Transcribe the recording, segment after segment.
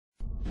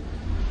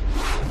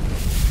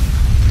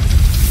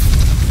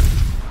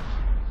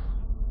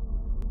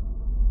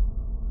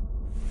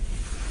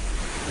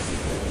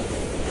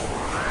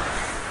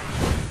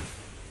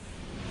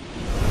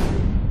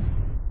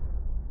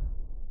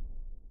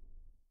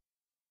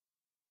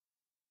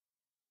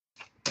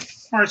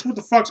All right, so what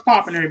the fuck's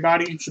poppin',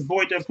 everybody? It's your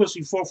boy, that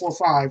pussy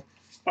 445.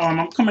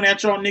 I'm coming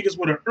at y'all niggas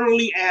with an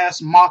early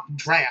ass mock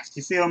draft.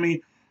 You feel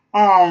me?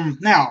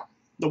 Now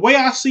the way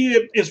I see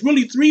it, it's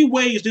really three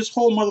ways this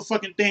whole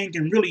motherfucking thing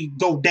can really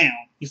go down.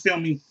 You feel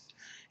me?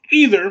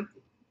 Either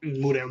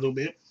move that a little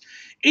bit.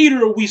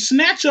 Either we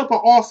snatch up an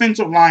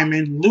offensive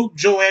lineman, Luke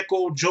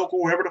Joker,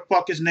 whatever the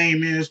fuck his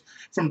name is,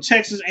 from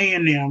Texas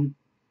A&M,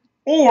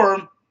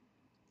 or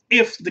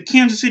if the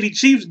Kansas City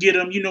Chiefs get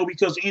him, you know,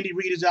 because Andy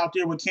Reid is out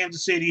there with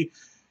Kansas City,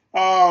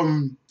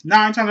 9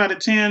 times out of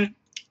 10,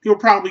 he'll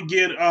probably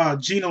get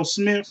Geno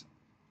Smith.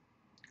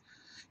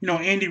 You know,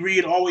 Andy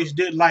Reid always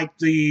did like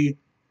the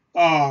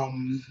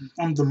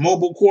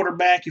mobile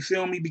quarterback, you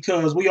feel me?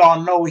 Because we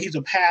all know he's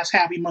a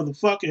pass-happy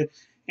motherfucker,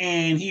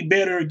 and he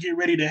better get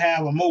ready to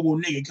have a mobile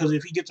nigga, because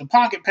if he gets a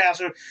pocket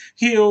passer,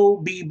 he'll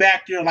be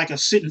back there like a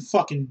sitting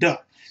fucking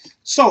duck.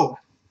 So,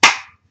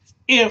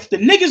 if the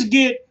niggas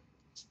get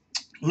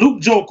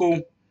Luke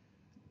Joker,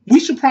 we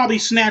should probably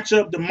snatch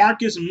up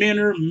DeMarcus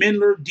Mendler,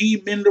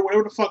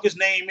 whatever the fuck his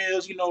name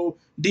is, you know,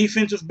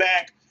 defensive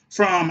back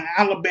from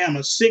Alabama.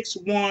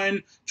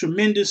 6'1",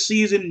 tremendous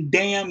season,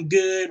 damn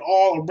good,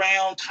 all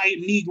around,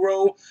 tight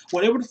Negro.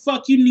 Whatever the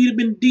fuck you need to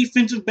be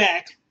defensive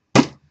back,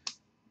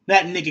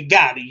 that nigga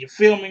got it, you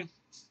feel me?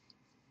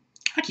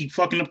 I keep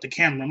fucking up the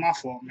camera, my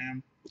fault,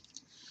 man.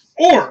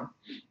 Or,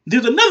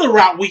 there's another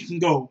route we can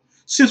go.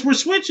 Since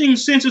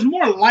it's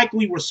more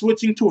likely we're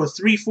switching to a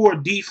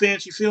 3-4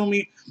 defense, you feel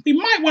me? We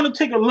might want to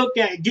take a look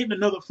at getting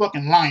another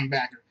fucking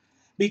linebacker.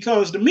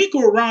 Because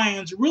DeMeco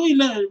Ryans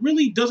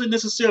really doesn't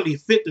necessarily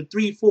fit the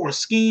 3-4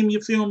 scheme,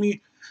 you feel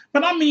me?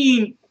 But I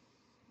mean,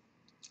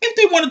 if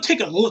they want to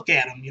take a look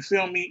at him, you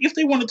feel me? If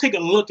they want to take a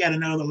look at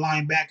another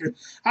linebacker,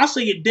 I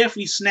say you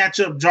definitely snatch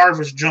up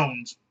Jarvis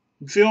Jones.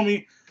 You feel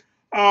me?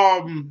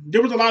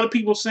 There was a lot of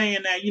people saying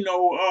that, you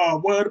know,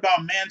 what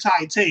about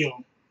Manti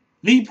Te'o?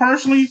 Me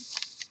personally,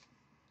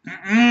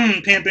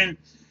 pimping.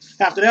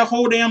 After that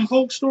whole damn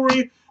Hulk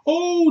story,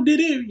 did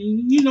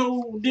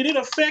it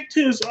affect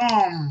his,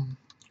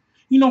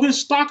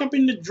 his stock up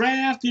in the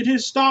draft? Did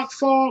his stock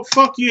fall?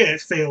 Fuck yeah,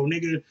 it fell,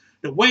 nigga.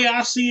 The way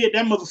I see it,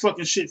 that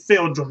motherfucking shit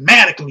fell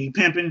dramatically,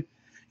 pimping.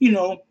 You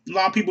know, a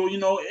lot of people, you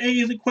know, hey,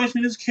 is it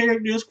questioning his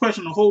character? It's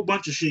questioning a whole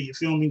bunch of shit, you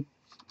feel me?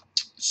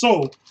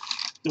 So,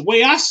 the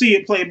way I see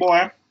it,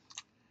 Playboy,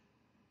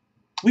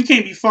 we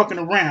can't be fucking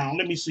around.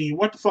 Let me see.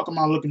 What the fuck am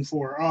I looking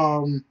for?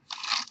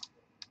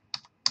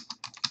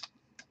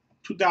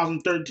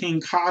 2013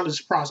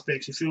 college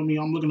prospects. You feel me?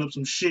 I'm looking up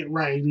some shit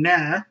right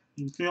now.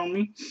 You feel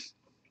me?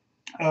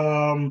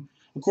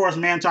 Of course,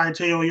 Manti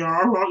Te'o. Y'all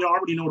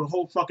already know the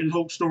whole fucking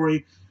Hope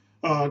story.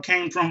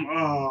 Came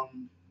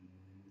from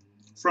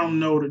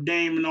Notre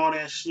Dame and all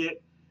that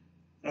shit.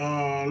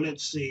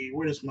 Let's see.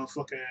 Where this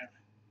motherfucker at?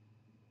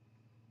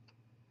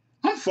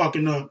 I'm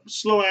fucking up.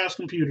 Slow ass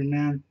computer,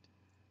 man.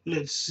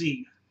 Let's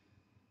see.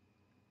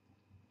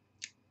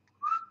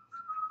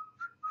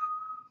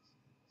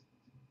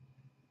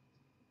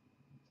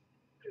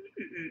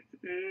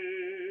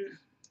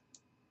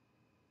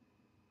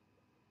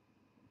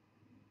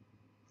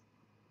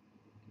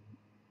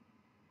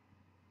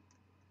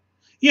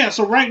 Yeah,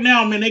 so right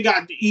now, man, they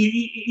got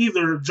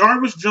either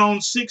Jarvis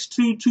Jones,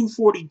 6'2",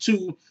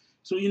 242.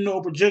 So, you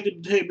know,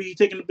 projected to be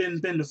taking been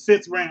the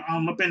fifth round.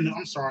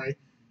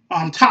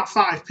 Top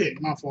 5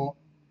 pick. My fault.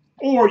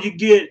 Or you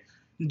get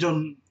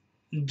DeMontre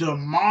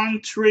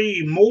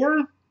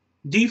Moore,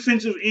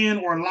 defensive end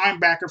or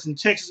linebacker from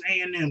Texas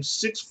A&M,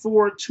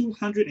 6'4",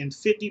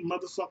 250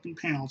 motherfucking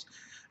pounds.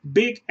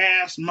 Big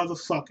ass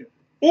motherfucker.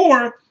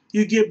 Or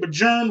you get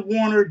Bajern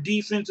Warner,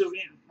 defensive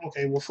end.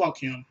 Okay, well, fuck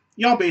him.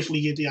 Y'all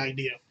basically get the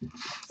idea.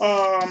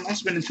 I'm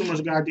spending too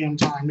much goddamn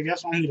time. Nigga,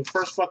 that's only the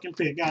first fucking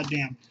pick.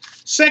 Goddamn.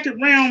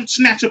 Second round,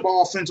 snatch up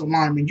offensive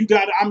lineman. You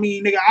got,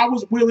 nigga, I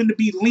was willing to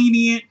be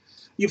lenient.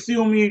 You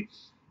feel me?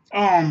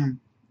 In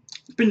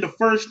the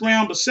first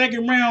round, the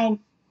second round,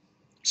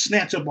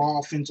 snatch up an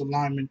offensive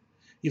lineman.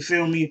 You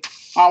feel me?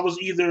 I was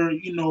either,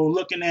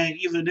 looking at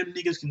either them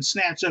niggas can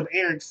snatch up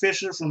Eric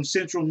Fisher from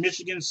Central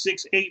Michigan,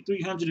 6'8",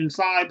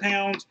 305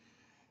 pounds.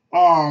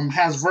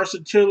 Has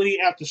versatility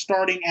after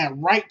starting at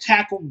right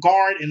tackle,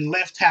 guard, and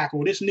left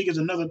tackle. This nigga's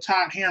another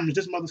Todd Herman.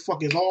 This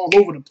motherfucker is all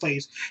over the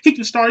place. He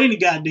can start any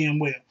goddamn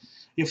where.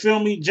 You feel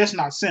me? Just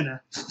not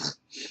center.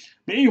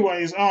 But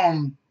anyways,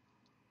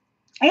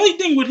 only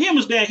thing with him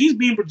is that he's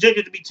being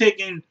projected to be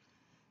taken.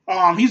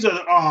 He's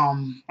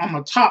I'm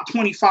a top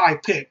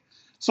 25 pick.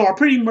 So I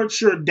pretty much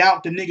sure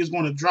doubt the nigga's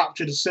going to drop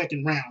to the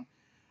second round.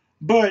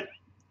 But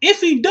if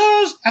he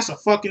does, that's a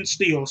fucking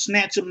steal.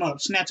 Snatch him up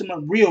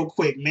real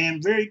quick, man.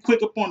 Very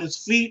quick up on his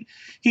feet.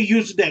 He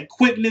uses that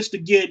quickness to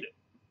get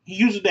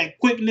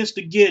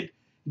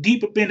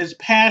deep up in his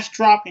pass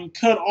drop and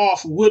cut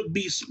off would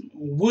be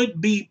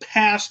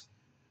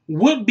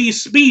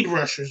speed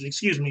rushers.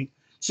 Excuse me.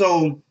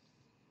 So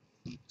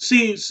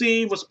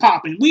see what's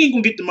popping. We ain't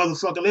gonna get the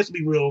motherfucker. Let's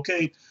be real,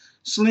 okay?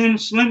 Slim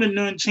to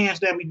none chance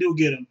that we do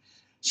get him.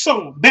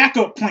 So,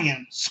 backup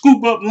plan.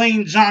 Scoop up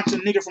Lane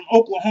Johnson, nigga from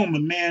Oklahoma,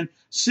 man.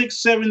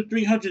 6'7",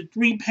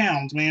 303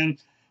 pounds, man.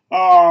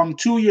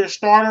 2-year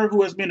starter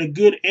who has been a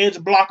good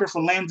edge blocker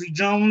for Landry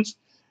Jones.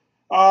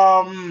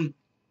 Damn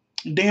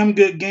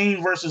good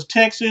game versus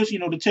Texas.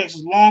 The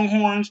Texas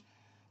Longhorns.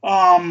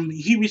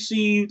 He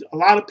received, a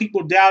lot of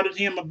people doubted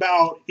him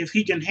about if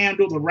he can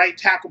handle the right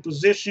tackle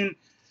position,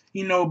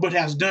 but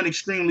has done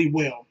extremely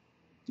well.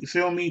 You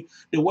feel me?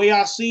 The way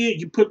I see it,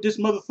 you put this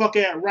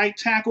motherfucker at right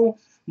tackle,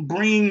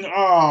 bring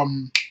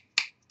Todd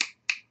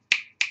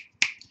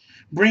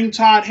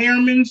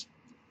Hermans,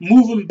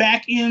 move him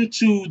back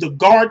into the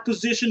guard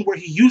position where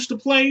he used to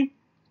play,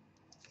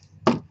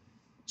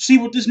 see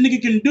what this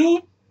nigga can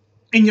do,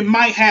 and you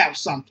might have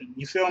something.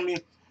 You feel me?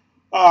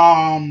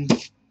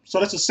 So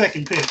that's the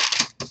second pick.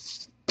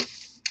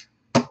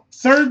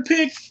 Third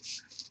pick,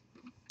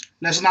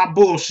 let's not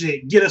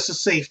bullshit. Get us a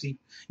safety.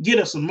 Get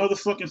us a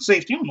motherfucking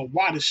safety. I don't know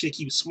why this shit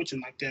keeps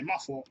switching like that. My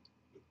fault.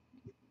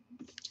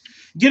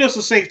 Get us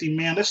a safety,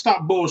 man. Let's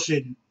stop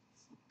bullshitting.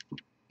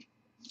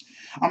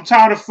 I'm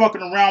tired of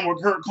fucking around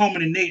with Kurt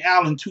Coleman and Nate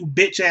Allen, two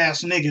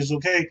bitch-ass niggas,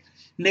 okay?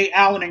 Nate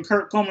Allen and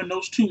Kurt Coleman,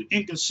 those two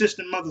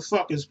inconsistent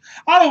motherfuckers.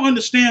 I don't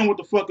understand what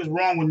the fuck is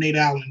wrong with Nate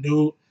Allen,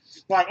 dude.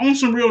 Like, on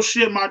some real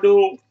shit, my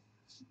dude,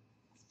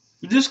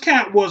 this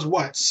cat was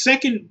what,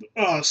 second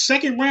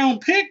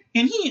round pick,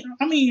 and he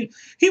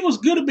was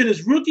good up in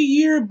his rookie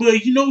year, but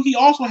he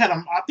also had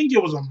I think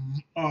it was a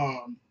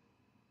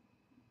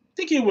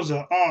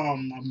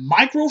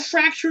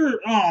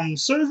microfracture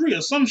surgery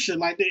or some shit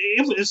like that.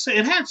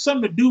 It had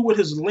something to do with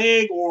his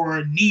leg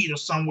or knee or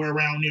somewhere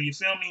around there. You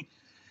feel me?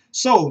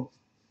 So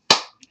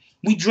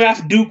we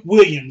draft Duke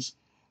Williams,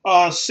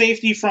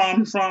 safety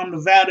from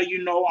Nevada.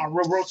 I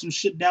wrote some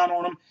shit down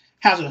on him.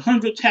 Has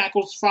 100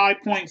 tackles,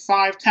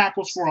 5.5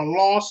 tackles for a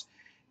loss,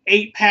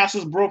 8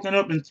 passes broken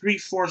up, and 3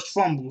 forced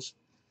fumbles.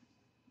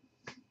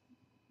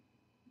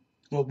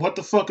 Well, what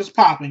the fuck is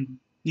popping?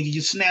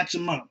 You snatch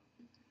him up.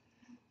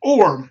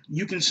 Or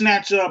you can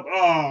snatch up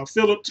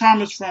Philip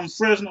Thomas from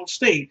Fresno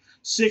State,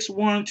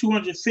 6'1",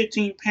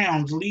 215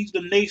 pounds, leads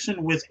the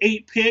nation with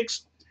 8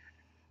 picks.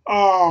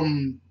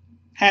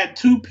 Had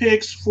 2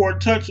 picks for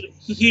touch.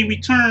 He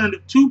returned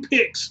 2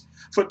 picks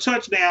for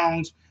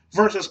touchdowns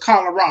versus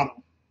Colorado.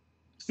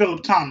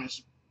 Philip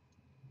Thomas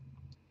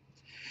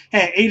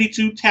had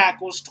 82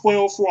 tackles,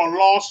 12 for a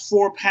loss,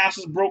 4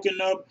 passes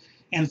broken up,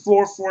 and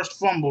 4 forced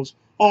fumbles.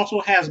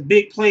 Also has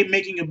big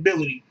playmaking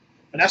ability.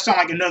 But that sounds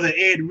like another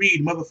Ed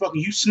Reed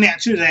motherfucker. You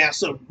snatch his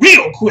ass up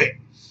real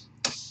quick.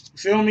 You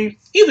feel me?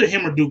 Either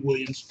him or Duke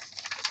Williams.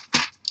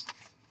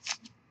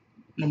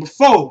 Number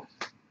 4,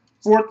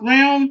 4th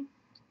round.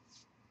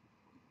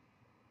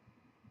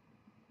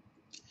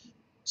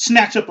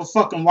 Snatch up a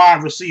fucking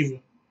wide receiver.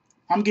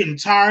 I'm getting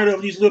tired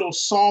of these little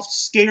soft,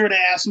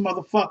 scared-ass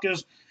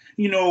motherfuckers.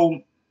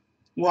 Well,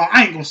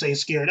 I ain't going to say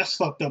scared. That's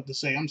fucked up to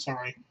say. I'm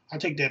sorry. I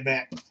take that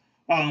back.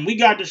 We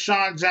got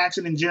Deshaun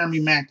Jackson and Jeremy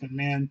Maclin,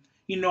 man.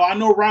 I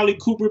know Riley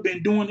Cooper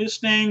been doing his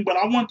thing, but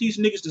I want these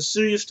niggas to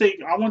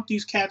I want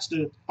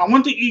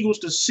the Eagles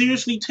to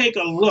seriously take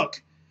a look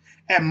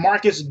at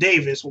Marcus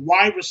Davis,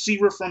 wide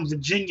receiver from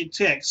Virginia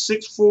Tech,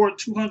 6'4",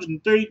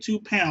 232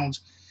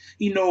 pounds.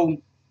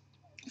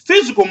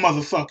 Physical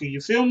motherfucker,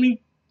 you feel me?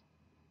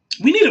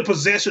 We need a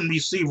possession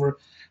receiver,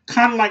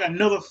 kind of like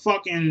another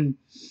fucking,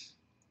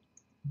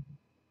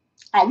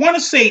 I want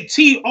to say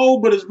T.O.,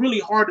 but it's really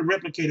hard to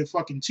replicate a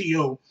fucking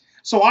T.O.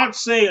 So I'd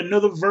say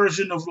another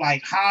version of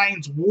like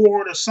Hines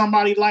Ward or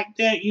somebody like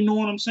that, you know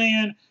what I'm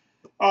saying?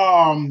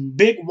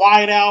 Big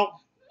wideout,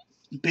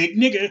 big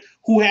nigga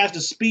who has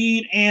the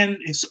speed and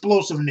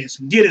explosiveness.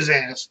 Get his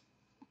ass.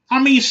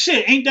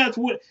 Shit,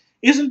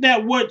 isn't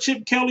that what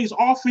Chip Kelly's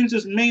offense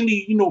is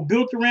mainly,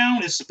 built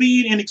around, is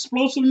speed and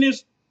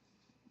explosiveness?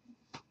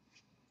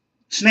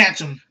 Snatch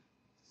him.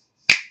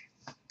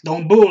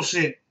 Don't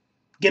bullshit.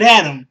 Get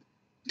at him.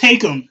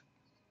 Take him.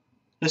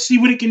 Let's see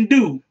what he can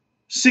do.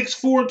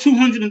 6'4",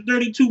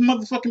 232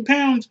 motherfucking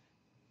pounds.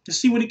 Let's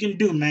see what he can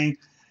do, man.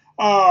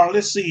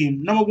 Let's see.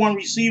 Number 1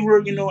 receiver,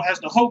 as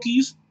the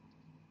Hokies.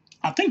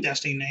 I think that's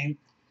their name.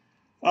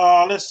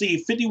 Let's see.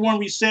 51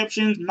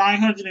 receptions,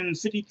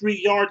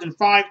 953 yards, and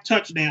 5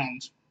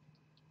 touchdowns.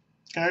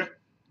 Okay?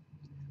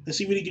 Let's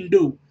see what he can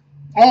do.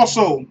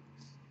 Also,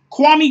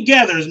 Kwame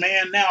Gathers,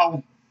 man.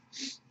 Now,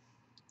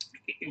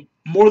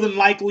 more than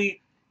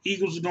likely,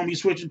 Eagles are going to be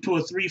switching to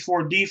a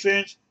 3-4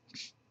 defense.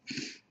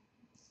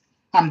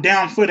 I'm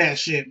down for that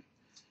shit.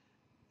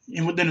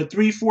 And within a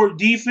 3-4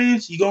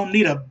 defense, you're going to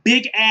need a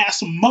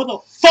big-ass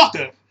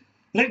motherfucker.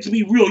 Let's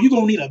be real. You're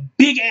going to need a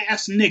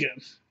big-ass nigga.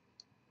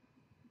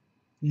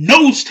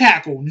 Nose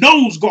tackle,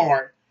 nose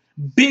guard.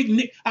 A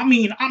big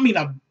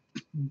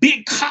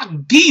cock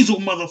diesel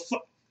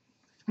motherfucker.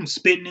 I'm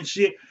spitting and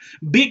shit.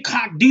 Big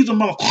cock diesel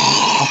motherfucker.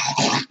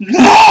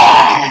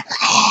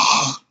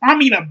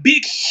 A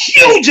big,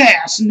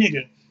 huge-ass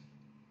nigga.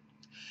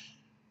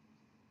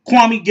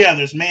 Kwame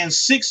Gathers, man,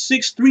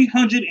 6'6",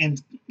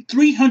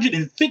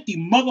 350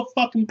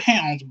 motherfucking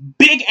pounds.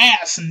 Big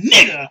ass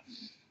nigga.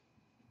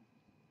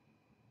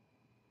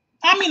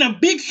 A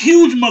big,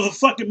 huge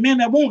motherfucking man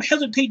that won't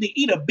hesitate to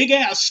eat a big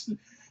ass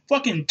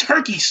fucking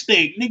turkey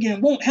steak, nigga,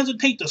 and won't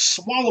hesitate to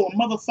swallow a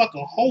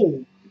motherfucker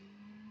whole.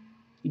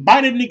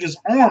 Bite a nigga's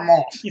arm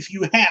off if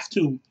you have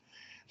to.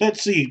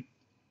 Let's see.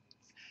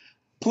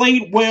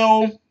 Played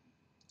well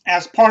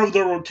as part of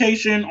the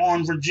rotation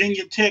on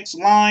Virginia Tech's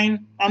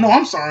line. Oh no,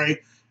 I'm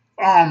sorry.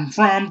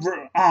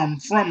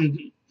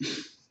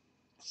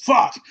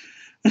 Fuck.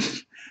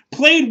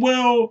 Played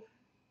well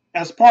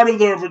as part of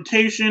the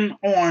rotation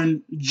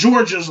on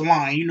Georgia's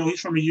line. You know, he's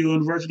from the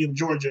University of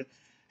Georgia.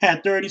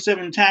 Had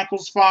 37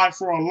 tackles, 5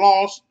 for a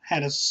loss,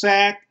 had a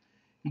sack,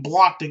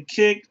 blocked a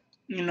kick,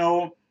 you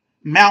know,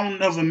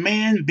 mountain of a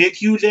man, big,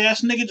 huge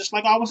ass nigga, just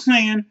like I was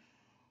saying,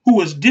 who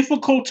is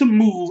difficult to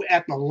move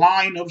at the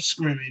line of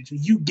scrimmage.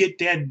 You get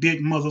that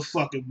big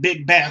motherfucker,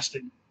 big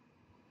bastard.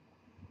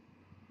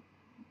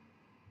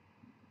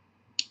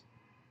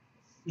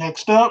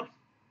 Next up,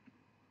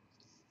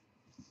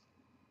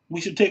 we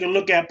should take a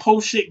look at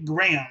Poshik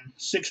Graham,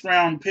 6th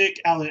round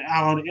pick out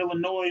of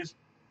Illinois.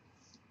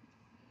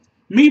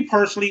 Me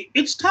personally,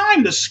 it's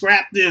time to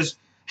scrap this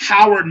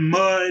Howard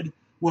Mudd.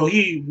 Well,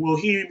 he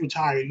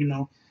retired, you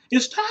know.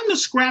 It's time to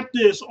scrap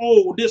this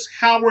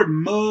Howard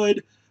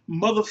Mudd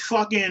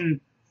motherfucking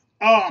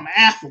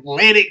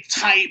athletic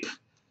type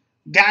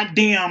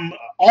goddamn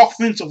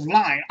offensive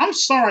line. I'm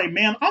sorry,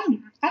 man. I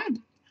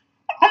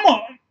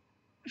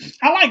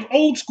like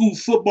old school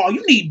football.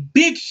 You need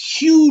big,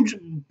 huge,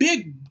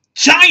 big,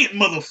 giant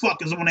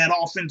motherfuckers on that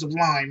offensive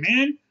line,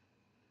 man.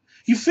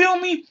 You feel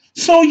me?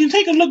 So you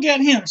take a look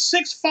at him.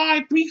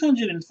 6'5",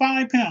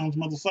 305 pounds,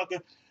 motherfucker.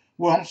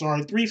 Well, I'm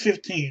sorry,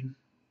 315.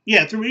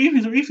 Yeah,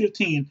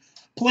 315.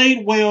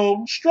 Played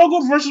well.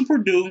 Struggled versus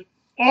Purdue.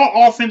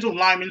 All offensive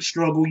linemen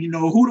struggle. You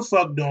know, who the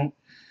fuck don't?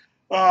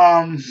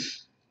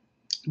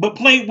 But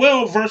played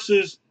well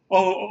versus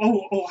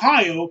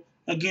Ohio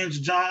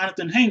against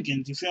Jonathan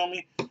Hankins. You feel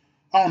me?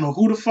 I don't know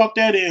who the fuck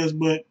that is,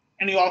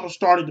 and he also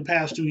started the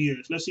past 2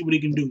 years. Let's see what he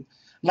can do.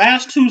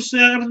 Last 2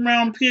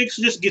 7th-round picks,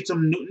 just get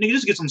some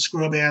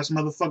scrub ass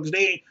motherfuckers.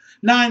 They ain't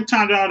 9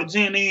 times out of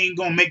 10 they ain't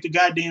gonna make the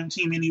goddamn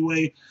team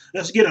anyway.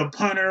 Let's get a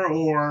punter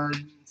or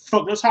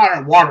fuck. Let's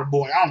hire a water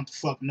boy. I don't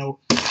fuck know.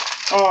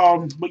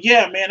 But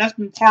yeah, man, that's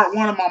been part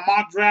 1 of my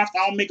mock draft.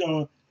 I'll make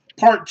a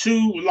part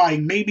 2 like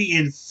maybe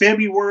in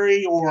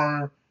February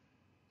or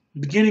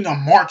beginning of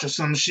March or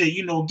some shit.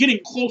 You know, getting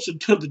closer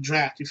to the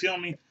draft. You feel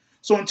me?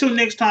 So until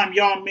next time,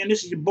 y'all, man,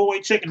 this is your boy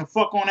checking the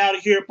fuck on out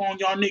of here upon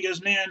y'all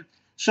niggas, man.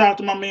 Shout out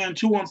to my man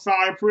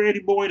 215, Pretty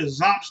Boy, the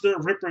Zompster,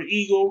 Ripper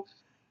Eagle.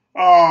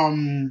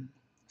 Friend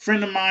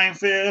of mine,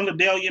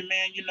 Philadelphia,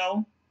 man, you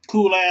know.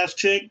 Cool ass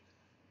chick.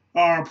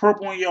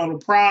 Purple and Yellow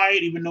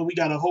Pride, even though we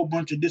got a whole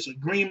bunch of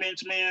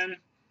disagreements, man.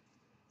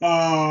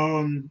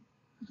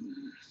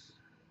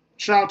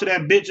 Shout out to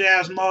that bitch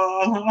ass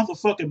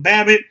motherfucking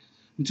Babbitt.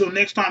 Until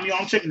next time, y'all,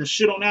 I'm checking the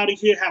shit on out of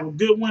here. Have a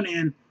good one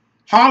and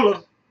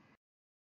holla.